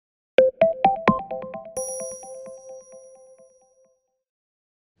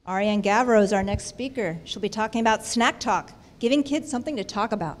Ariane Gauvreau is our next speaker. She'll be talking about snack talk, giving kids something to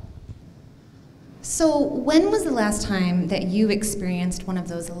talk about. So when was the last time that you experienced one of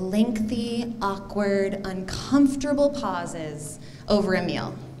those lengthy, awkward, uncomfortable pauses over a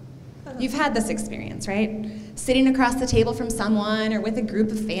meal? You've had this experience, right? Sitting across the table from someone or with a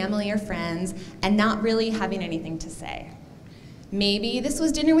group of family or friends and not really having anything to say. Maybe this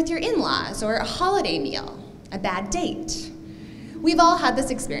was dinner with your in-laws or a holiday meal, a bad date. We've all had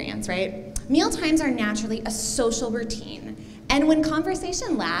this experience, right? Meal times are naturally a social routine, and when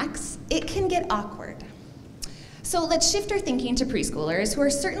conversation lacks, it can get awkward. So let's shift our thinking to preschoolers, who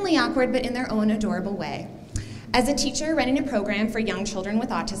are certainly awkward but in their own adorable way. As a teacher running a program for young children with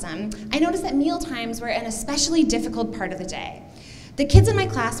autism, I noticed that meal times were an especially difficult part of the day. The kids in my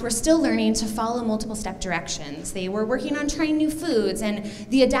class were still learning to follow multiple step directions. They were working on trying new foods and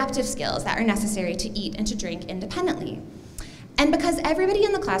the adaptive skills that are necessary to eat and to drink independently. And because everybody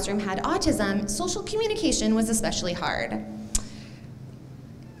in the classroom had autism, social communication was especially hard.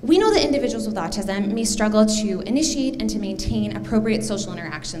 We know that individuals with autism may struggle to initiate and to maintain appropriate social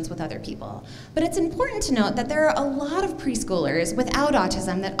interactions with other people. But it's important to note that there are a lot of preschoolers without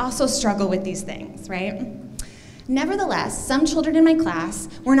autism that also struggle with these things, right? Nevertheless, some children in my class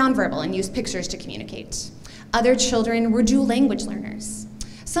were nonverbal and used pictures to communicate. Other children were dual language learners.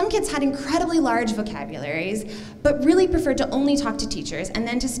 Some kids had incredibly large vocabularies, but really preferred to only talk to teachers and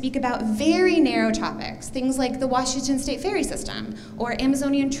then to speak about very narrow topics, things like the Washington State ferry system or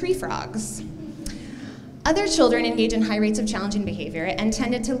Amazonian tree frogs. Other children engage in high rates of challenging behavior and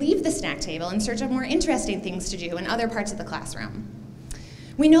tended to leave the snack table in search of more interesting things to do in other parts of the classroom.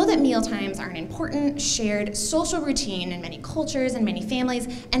 We know that meal times are an important, shared social routine in many cultures and many families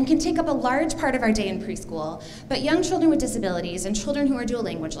and can take up a large part of our day in preschool, but young children with disabilities and children who are dual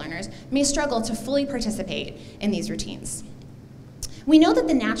language learners may struggle to fully participate in these routines. We know that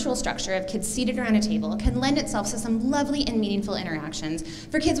the natural structure of kids seated around a table can lend itself to some lovely and meaningful interactions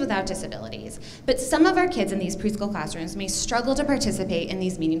for kids without disabilities, but some of our kids in these preschool classrooms may struggle to participate in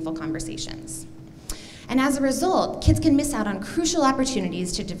these meaningful conversations. And as a result, kids can miss out on crucial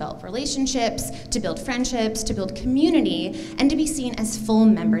opportunities to develop relationships, to build friendships, to build community, and to be seen as full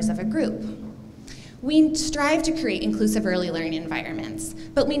members of a group. We strive to create inclusive early learning environments,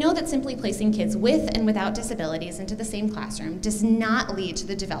 but we know that simply placing kids with and without disabilities into the same classroom does not lead to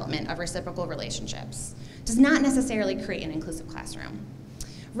the development of reciprocal relationships, does not necessarily create an inclusive classroom.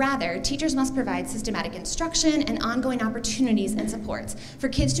 Rather, teachers must provide systematic instruction and ongoing opportunities and supports for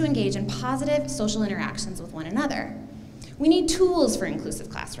kids to engage in positive social interactions with one another. We need tools for inclusive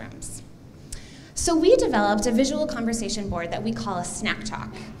classrooms. So we developed a visual conversation board that we call a snack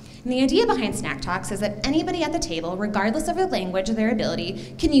talk. And the idea behind snack talks is that anybody at the table, regardless of their language or their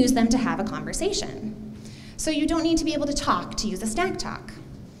ability, can use them to have a conversation. So you don't need to be able to talk to use a snack talk.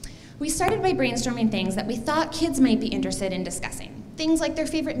 We started by brainstorming things that we thought kids might be interested in discussing. Things like their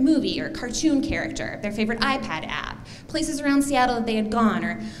favorite movie or cartoon character, their favorite iPad app, places around Seattle that they had gone,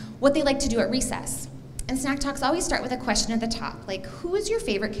 or what they like to do at recess. And snack talks always start with a question at the top, like, who is your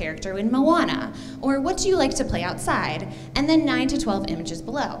favorite character in Moana? Or what do you like to play outside? And then 9 to 12 images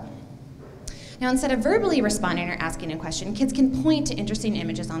below. Now, instead of verbally responding or asking a question, kids can point to interesting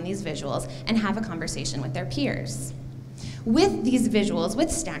images on these visuals and have a conversation with their peers. With these visuals,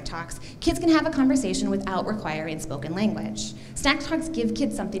 with snack talks, kids can have a conversation without requiring spoken language. Snack talks give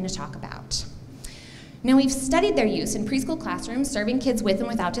kids something to talk about. Now, we've studied their use in preschool classrooms serving kids with and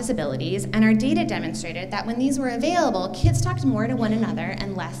without disabilities, and our data demonstrated that when these were available, kids talked more to one another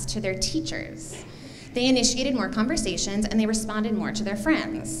and less to their teachers. They initiated more conversations and they responded more to their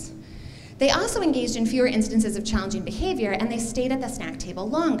friends. They also engaged in fewer instances of challenging behavior and they stayed at the snack table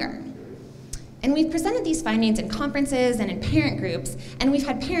longer. And we've presented these findings in conferences and in parent groups, and we've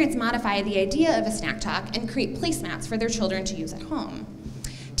had parents modify the idea of a snack talk and create placemats for their children to use at home.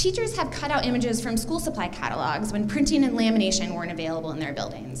 Teachers have cut out images from school supply catalogs when printing and lamination weren't available in their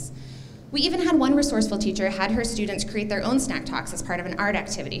buildings. We even had one resourceful teacher had her students create their own snack talks as part of an art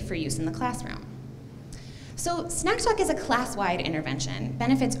activity for use in the classroom. So Snack Talk is a class-wide intervention,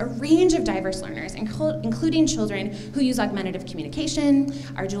 benefits a range of diverse learners, including children who use augmentative communication,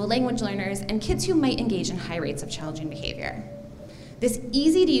 are dual language learners, and kids who might engage in high rates of challenging behavior. This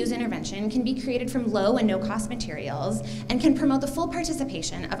easy-to-use intervention can be created from low and no-cost materials and can promote the full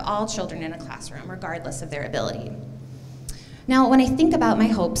participation of all children in a classroom, regardless of their ability. Now, when I think about my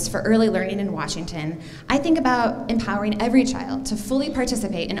hopes for early learning in Washington, I think about empowering every child to fully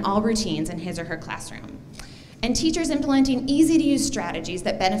participate in all routines in his or her classroom, and teachers implementing easy-to-use strategies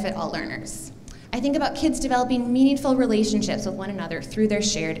that benefit all learners. I think about kids developing meaningful relationships with one another through their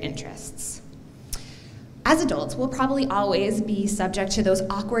shared interests. As adults, we'll probably always be subject to those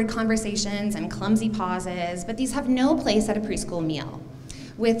awkward conversations and clumsy pauses, but these have no place at a preschool meal.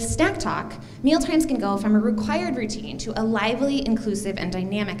 With Snack Talk, mealtimes can go from a required routine to a lively, inclusive, and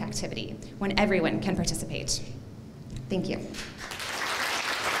dynamic activity when everyone can participate. Thank you.